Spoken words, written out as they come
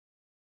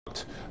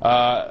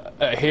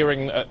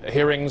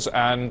hearings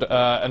and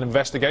an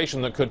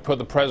investigation that could put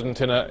the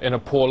president in a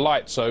poor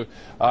light. So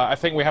I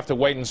think we have to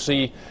wait and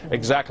see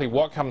exactly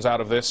what comes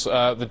out of this.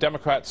 The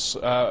Democrats,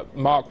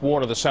 Mark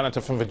Warner, the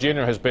senator from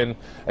Virginia, has been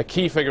a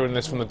key figure in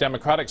this from the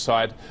Democratic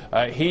side.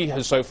 He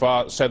has so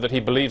far said that he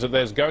believes that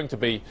there's going to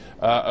be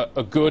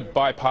a good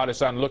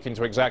bipartisan look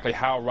into exactly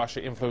how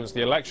Russia influenced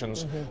the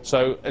elections.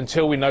 So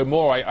until we know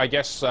more, I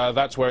guess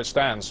that's where it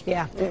stands.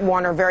 Yeah,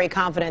 Warner very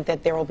confident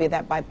that there will be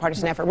that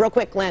bipartisan effort. Real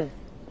quick, Lynn.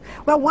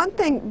 Well, one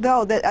thing,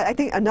 though, that I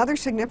think another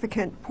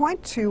significant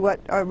point to what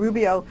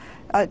Rubio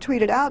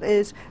tweeted out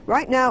is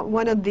right now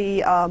one of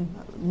the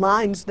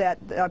lines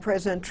that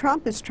President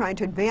Trump is trying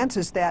to advance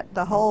is that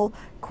the whole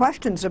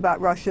questions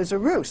about Russia is a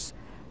ruse.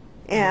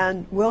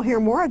 And we'll hear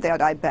more of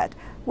that, I bet.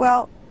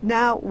 Well,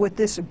 now with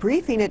this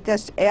briefing, it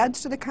just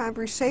adds to the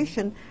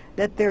conversation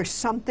that there's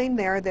something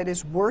there that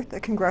is worth a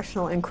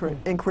congressional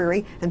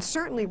inquiry and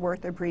certainly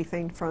worth a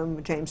briefing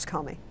from James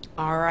Comey.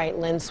 All right,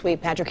 Lynn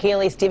Sweet, Patrick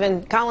Healy,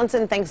 Stephen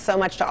Collinson, thanks so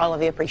much to all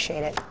of you.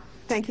 Appreciate it.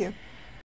 Thank you.